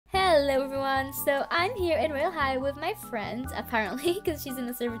Hello everyone, so I'm here in Royale High with my friend, apparently, because she's in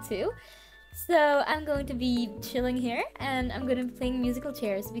the server too. So I'm going to be chilling here, and I'm going to be playing musical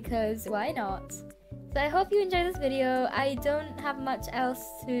chairs, because why not? So I hope you enjoy this video. I don't have much else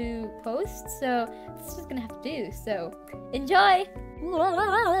to post, so this is just going to have to do, so enjoy!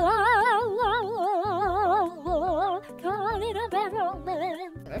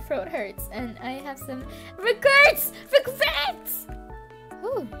 My throat hurts, and I have some regrets!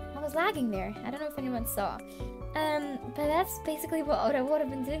 Ooh, I was lagging there. I don't know if anyone saw. But that's basically what I've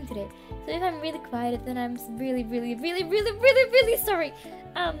been doing today. So if I'm really quiet, then I'm really sorry.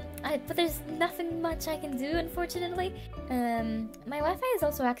 But there's nothing much I can do, unfortunately. My Wi-Fi is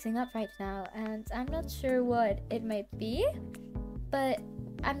also acting up right now, and I'm not sure what it might be, but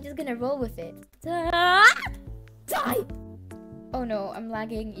I'm just gonna roll with it. Die! Oh no, I'm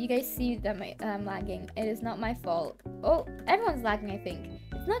lagging. You guys see that I'm lagging. It is not my fault. Oh, everyone's lagging, I think.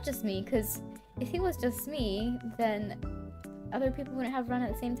 It's not just me, because if it was just me, then other people wouldn't have run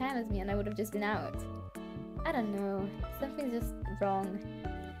at the same time as me, and I would have just been out. I don't know. Something's just wrong.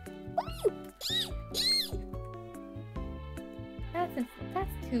 That's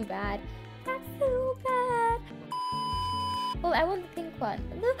too bad. That's so bad. Oh, I want the pink one.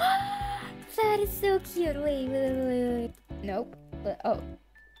 Look. That is so cute. Wait. Nope. Oh.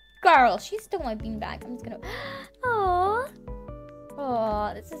 Girl, she stole my beanbag. I'm just gonna... Aww.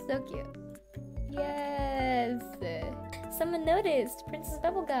 Aww, this is so cute. Yes. Someone noticed. Princess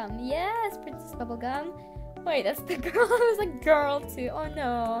Bubblegum. Yes, Princess Bubblegum. Wait, that's the girl. I was like, girl too. Oh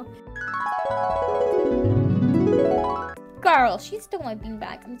no. Girl, she stole my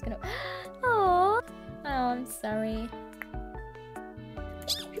beanbag. I'm just gonna... Aww. Oh, I'm sorry.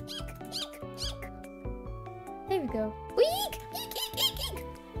 There we go. Week!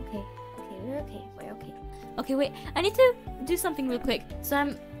 Okay, we're okay. Okay, wait. I need to do something real quick. So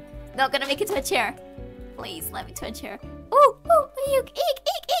I'm not gonna make it to a chair. Please, let me to a chair. Oh, eek.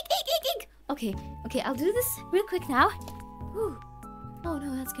 Okay, I'll do this real quick now. Ooh. Oh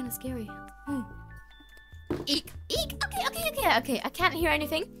no, that's kind of scary. Eek. Okay. I can't hear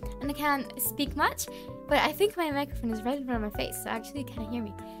anything, and I can't speak much, but I think my microphone is right in front of my face, so actually you can't hear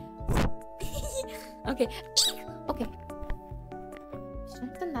me. Okay. Should I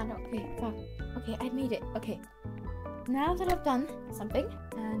have done that? No. Okay, I made it. Okay. Now that I've done something,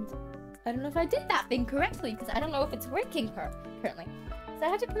 and I don't know if I did that thing correctly, because I don't know if it's working currently. So I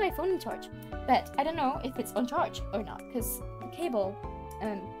have to put my phone in charge. But I don't know if it's on charge or not, because the cable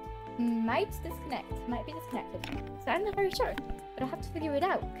might be disconnected. So I'm not very sure. But I'll have to figure it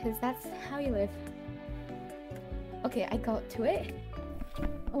out, because that's how you live. Okay, I got to it.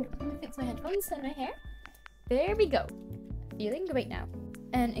 Oh, let me fix my headphones and my hair. There we go. Feeling great now.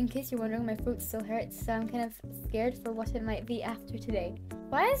 And in case you're wondering, my throat still hurts, so I'm kind of scared for what it might be after today.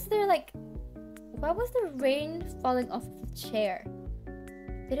 Why was the rain falling off of the chair?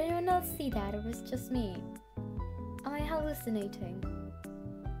 Did anyone else see that, or was it just me? Am I hallucinating?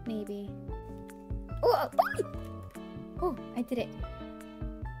 Maybe. Oh, I did it.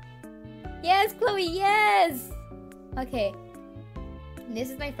 Yes, Chloe, yes! Okay. This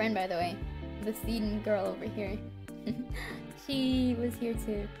is my friend, by the way. The scene girl over here. She was here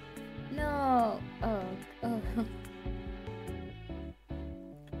too. No. Oh.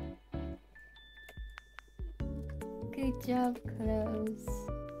 Good job, Close.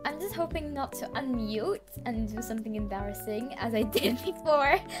 I'm just hoping not to unmute and do something embarrassing as I did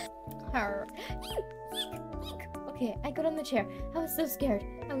before. Okay, I got on the chair. I was so scared.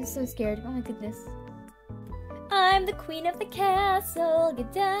 Oh my goodness. I'm the queen of the castle.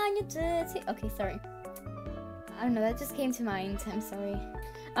 Get down your dirty... Okay, sorry. I don't know, that just came to mind. I'm sorry.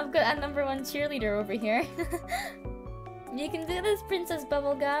 I've got a #1 cheerleader over here. You can do this, Princess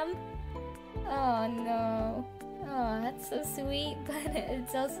Bubblegum. Oh no. Oh, that's so sweet, but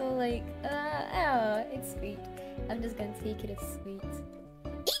it's also like, oh, it's sweet. I'm just gonna take it as sweet.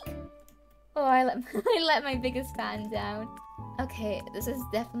 Eek! Oh, I let my biggest fan down. Okay, this is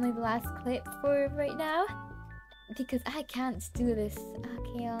definitely the last clip for right now. Because I can't do this. I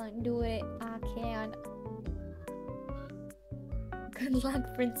can't do it. I can't. Good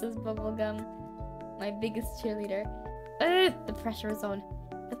luck, Princess Bubblegum. My biggest cheerleader. Ugh, the pressure is on.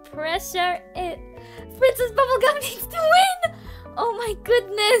 The pressure is... Princess Bubblegum needs to win! Oh my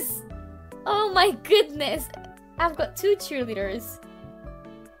goodness! Oh my goodness! I've got 2 cheerleaders.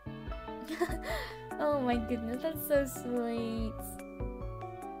 Oh my goodness, that's so sweet.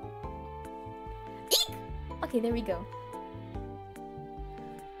 Okay, there we go.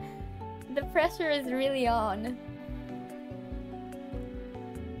 The pressure is really on.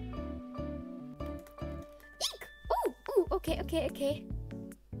 Eek! Oh, okay.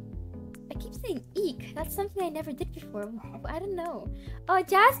 keep saying eek. That's something I never did before. I don't know. Oh,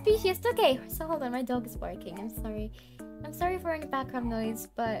 jazz species. Okay, so hold on. My dog is barking. I'm sorry. I'm sorry for any background noise,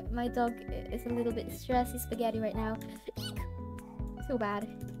 but my dog is a little bit stressy spaghetti right now. Eek! So bad.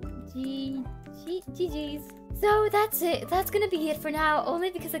 GG's. So that's it. That's gonna be it for now.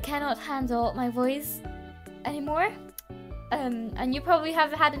 Only because I cannot handle my voice anymore. And you probably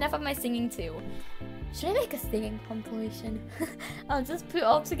have had enough of my singing too. Should I make a singing compilation? I'll just put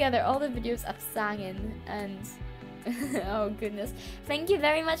all together all the videos I've sang in and... oh goodness. Thank you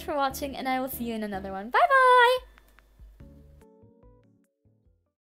very much for watching and I will see you in another one. Bye bye!